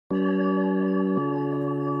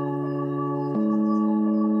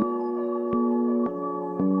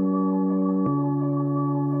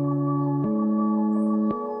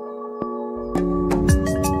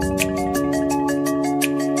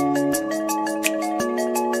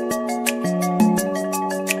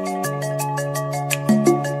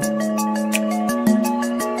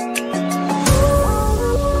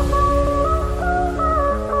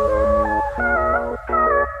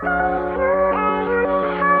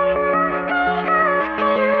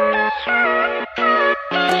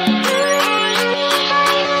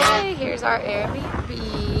our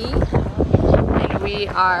Airbnb and we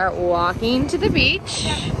are walking to the beach.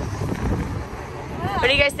 What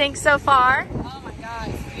do you guys think so far? Oh my God,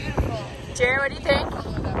 it's beautiful. Jared, what do you think?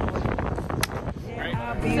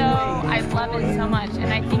 So I love it so much,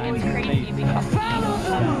 and I think it's crazy because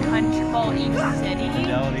each city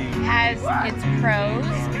has its pros,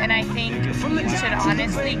 and I think you should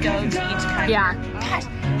honestly go to each country. Yeah. Gosh,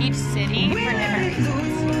 each city for different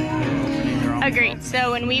reasons. Agreed.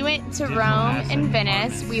 So when we went to Rome and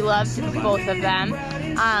Venice, we loved both of them,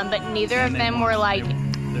 but neither of them were like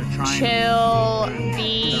chill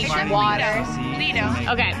beach waters. Lido.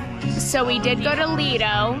 Okay, so we did go to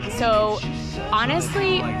Lido. So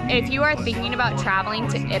honestly, if you are thinking about traveling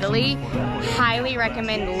to Italy, highly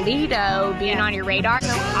recommend Lido being on your radar.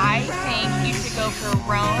 So I think you should go for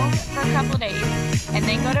Rome for a couple days, and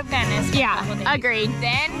then go to Venice for a couple days. Agreed.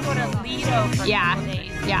 Then go to Lido for a couple days.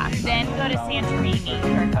 Yeah. Then go to Santorini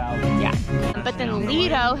for a couple days. Yeah. But then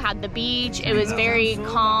Lido had the beach. It was very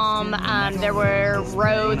calm. There were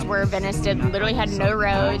roads where Venice literally had no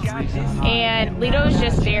roads. And Lido was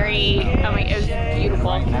just very, it was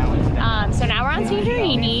beautiful. So now we're on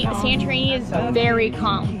Santorini. Santorini is very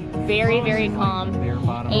calm. Very, very calm.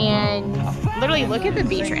 And literally look at the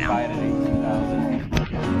beach right now.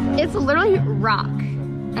 It's literally rock.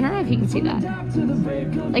 I don't know if you can see that.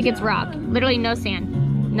 Like it's rock. Literally no sand.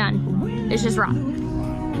 None. It's just rock.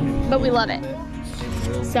 But we love it.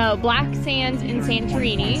 So black sands in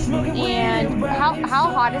Santorini. And how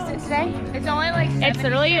hot is it today? It's only like 76. It's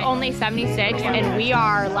literally only 76 and we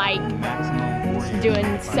are like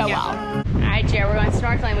doing so well. All right, Jared, we're going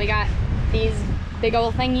snorkeling. We got these big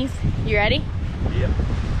old thingies. You ready? Yep.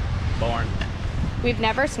 Born. We've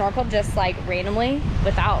never snorkeled just like randomly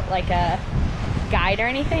without like a guide or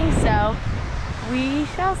anything, so we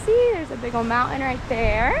shall see. There's a big old mountain right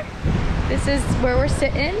there. This is where we're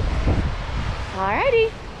sitting.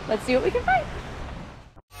 Alrighty, let's see what we can find.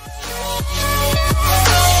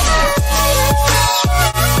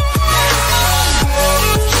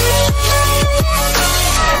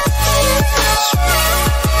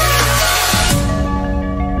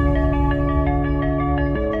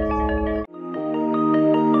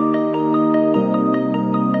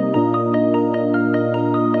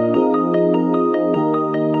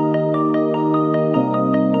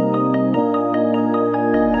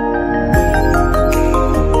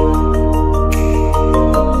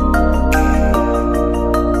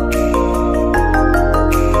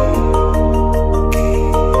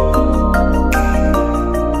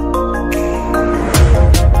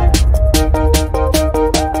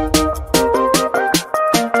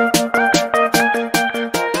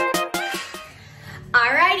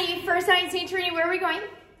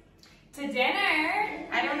 To dinner.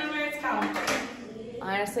 I don't know where it's called.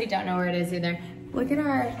 Honestly, don't know where it is either. Look at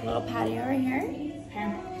our little patio right here.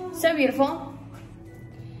 So beautiful.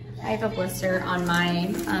 I have a blister on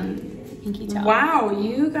my pinky toe. Wow,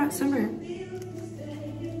 you got sunburn.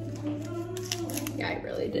 Yeah, I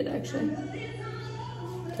really did actually.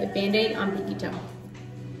 Okay, Band-Aid on pinky toe.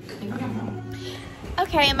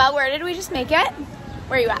 Okay, Emma, where did we just make it?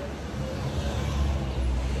 Where are you at?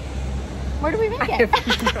 Where did we make it?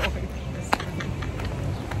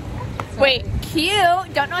 Wait,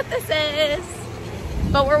 cute. Don't know what this is.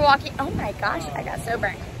 But we're walking. Oh my gosh, I got so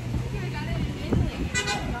burnt.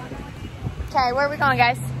 Okay, where are we going,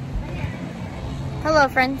 guys? Hello,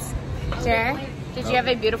 friends. Jared, did you have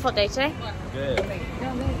a beautiful day today? Good.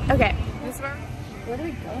 Okay. Where do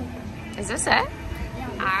we go? Is this it?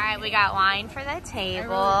 All right, we got wine for the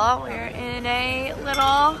table. We're in a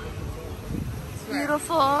little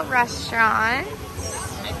beautiful restaurant.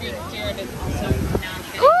 I think Jared is also not.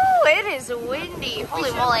 Ooh, it is windy.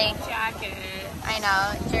 Holy moly. Jacket. I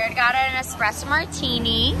know. Jared got an espresso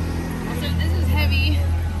martini. So this is heavy.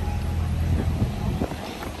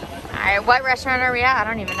 All right, what restaurant are we at? I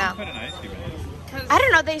don't even know. Put an ice cube in it. I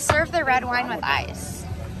don't know. They serve the red wine with ice.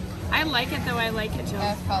 I like it though. I like it, Jill.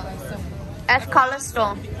 Es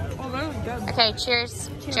colisto. Oh, that was good. Okay, cheers.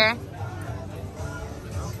 Jared.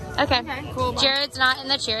 Okay. Cool. Bye. Jared's not in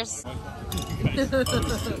the cheers.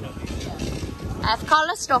 Es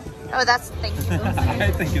colisto. Oh, that's, thank you. I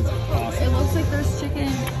think it's awesome. It looks like those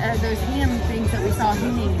chicken, those ham things that we saw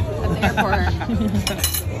hanging at the airport.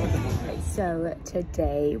 So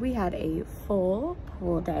today we had a full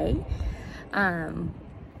pool day.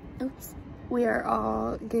 Oops. We are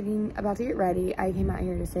all about to get ready. I came out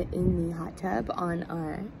here to sit in the hot tub on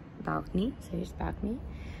our balcony. So here's the balcony.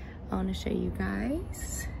 I want to show you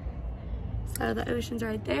guys. So the ocean's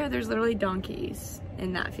right there. There's literally donkeys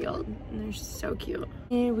in that field. And they're so cute.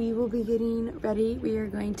 And we will be getting ready. We are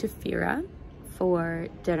going to Fira for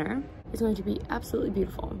dinner. is going to be absolutely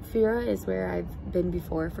beautiful. Fira is where I've been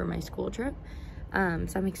before for my school trip. So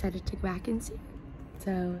I'm excited to go back and see.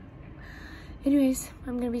 So anyways,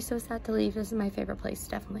 I'm gonna be so sad to leave. This is my favorite place,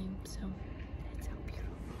 definitely. So it's so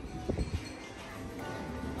beautiful.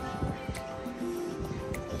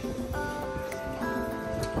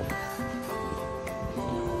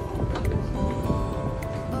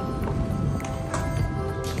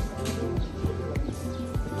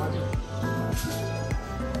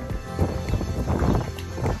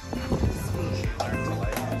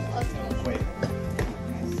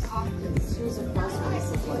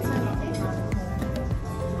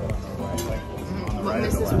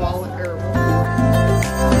 Mrs. Wallet or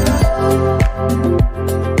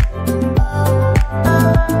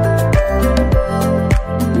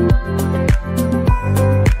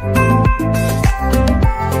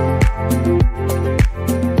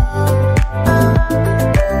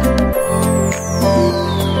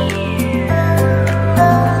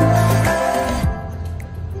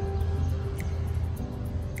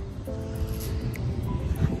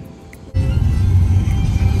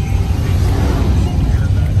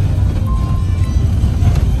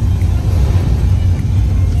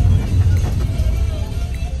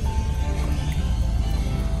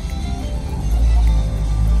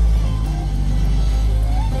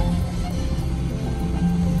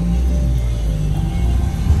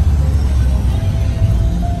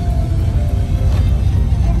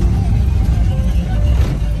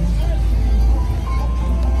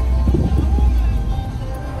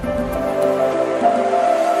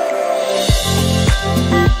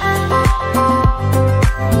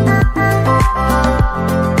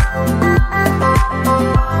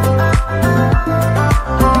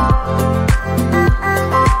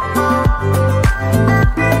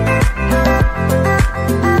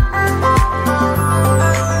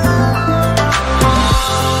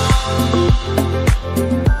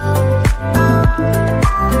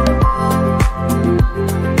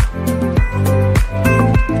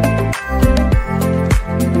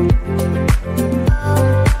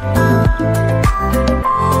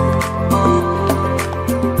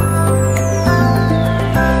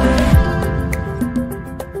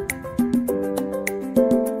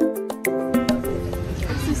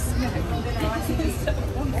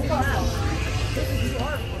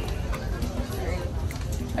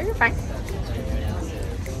Oh, you're fine.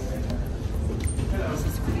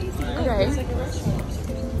 Okay.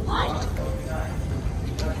 What?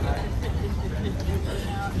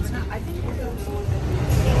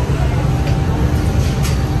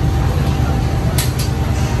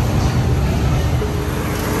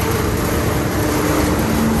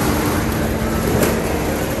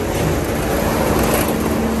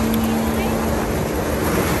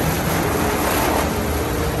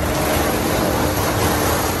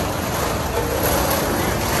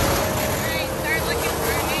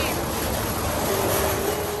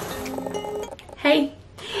 Hey,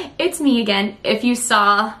 it's me again. If you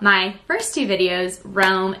saw my first two videos,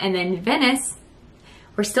 Rome and then Venice,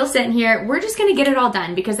 we're still sitting here. We're just gonna get it all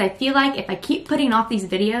done because I feel like if I keep putting off these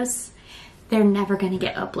videos, they're never gonna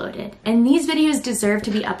get uploaded. And these videos deserve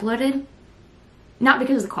to be uploaded, not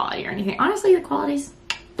because of the quality or anything. Honestly, the quality's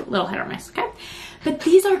a little hit or miss, okay? But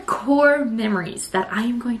these are core memories that I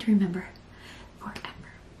am going to remember forever.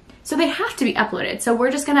 So they have to be uploaded. So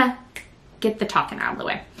we're just gonna get the talking out of the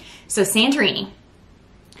way. So Santorini,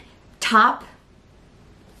 top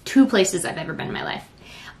two places I've ever been in my life.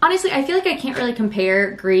 Honestly, I feel like I can't really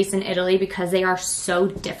compare Greece and Italy because they are so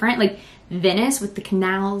different. Like Venice with the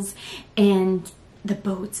canals and the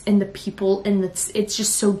boats and the people and it's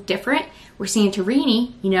just so different. Where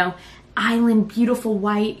Santorini, you know, island, beautiful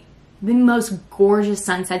white, the most gorgeous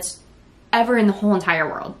sunsets ever in the whole entire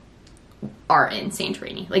world are in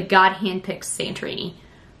Santorini. Like God handpicks Santorini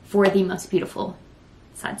for the most beautiful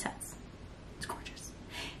sunsets. It's gorgeous.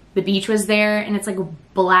 The beach was there and it's like a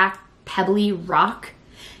black pebbly rock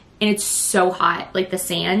and it's so hot. Like the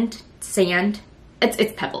sand,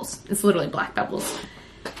 it's pebbles. It's literally black pebbles.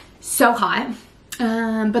 So hot.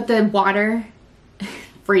 But the water,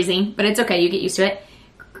 freezing, but it's okay. You get used to it.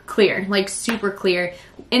 Clear, like super clear.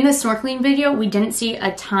 In the snorkeling video, we didn't see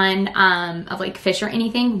a ton of like fish or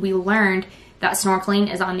anything. We learned that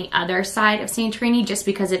snorkeling is on the other side of Santorini just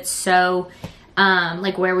because it's so,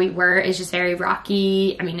 like where we were is just very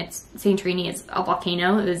rocky. I mean, Santorini is a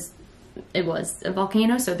volcano. It was a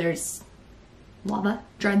volcano, so there's lava,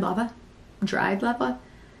 dried lava,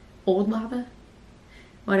 old lava,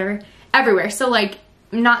 whatever, everywhere. So like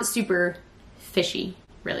not super fishy,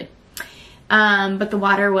 really. But the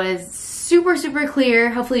water was super, super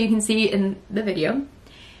clear. Hopefully you can see in the video.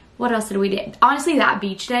 What else did we do? Honestly, that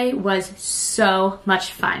beach day was so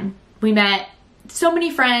much fun. We met so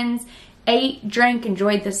many friends, ate, drank,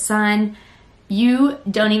 enjoyed the sun. You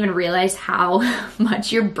don't even realize how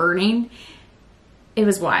much you're burning. It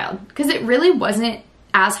was wild because it really wasn't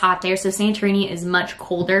as hot there. So Santorini is much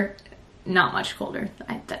colder. Not much colder.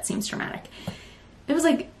 That seems dramatic. It was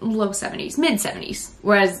like low 70s, mid 70s,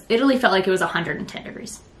 whereas Italy felt like it was 110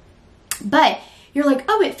 degrees. But you're like,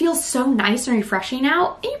 oh, it feels so nice and refreshing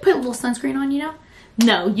out. And you put a little sunscreen on, you know?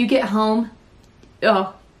 No, you get home.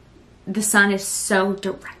 Oh, the sun is so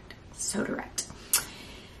direct. So direct.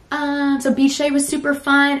 So beach day was super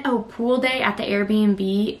fun. Oh, pool day at the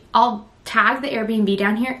Airbnb. I'll tag the Airbnb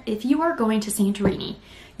down here. If you are going to Santorini,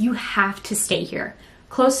 you have to stay here.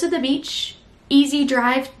 Close to the beach, easy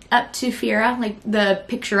drive up to Fira, like the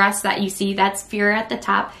picturesque that you see, that's Fira at the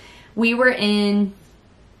top. We were in,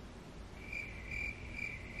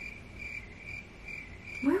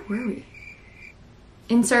 where were we?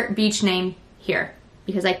 Insert beach name here,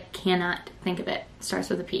 because I cannot think of it. It starts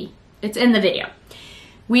with a P. It's in the video.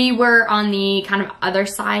 We were on the kind of other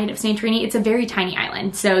side of Santorini. It's a very tiny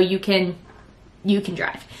island, so you can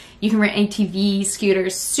drive. You can rent ATVs,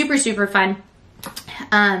 scooters, super, super fun.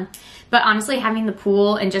 But honestly, having the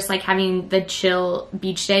pool and just like having the chill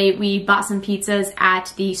beach day, we bought some pizzas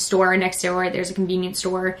at the store next door. There's a convenience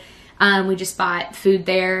store. We just bought food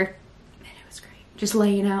there, and it was great. Just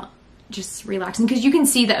laying out, just relaxing, because you can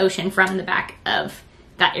see the ocean from the back of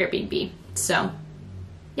that Airbnb. So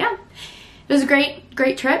yeah, it was a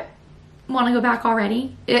great trip. Want to go back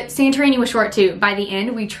already. Santorini was short too. By the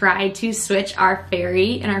end, we tried to switch our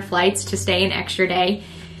ferry and our flights to stay an extra day.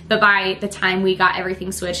 But by the time we got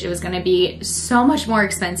everything switched, it was going to be so much more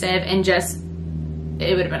expensive and just,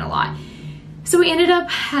 it would have been a lot. So we ended up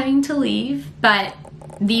having to leave, but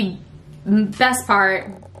the best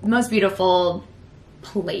part, most beautiful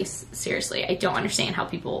place, seriously, I don't understand how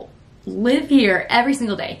people live here every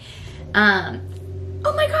single day. Oh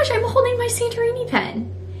my gosh, I'm holding my Santorini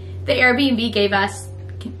pen. The Airbnb gave us,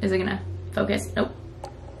 is it going to focus? Nope.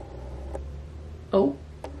 Oh,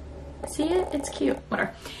 see it? It's cute,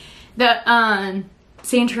 whatever. The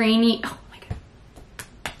Santorini, oh my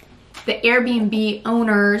god, the Airbnb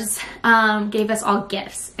owners gave us all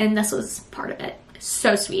gifts, and this was part of it.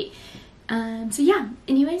 So sweet. So yeah,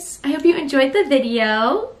 anyways, I hope you enjoyed the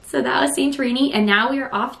video. So that was Santorini, and now we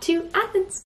are off to Athens.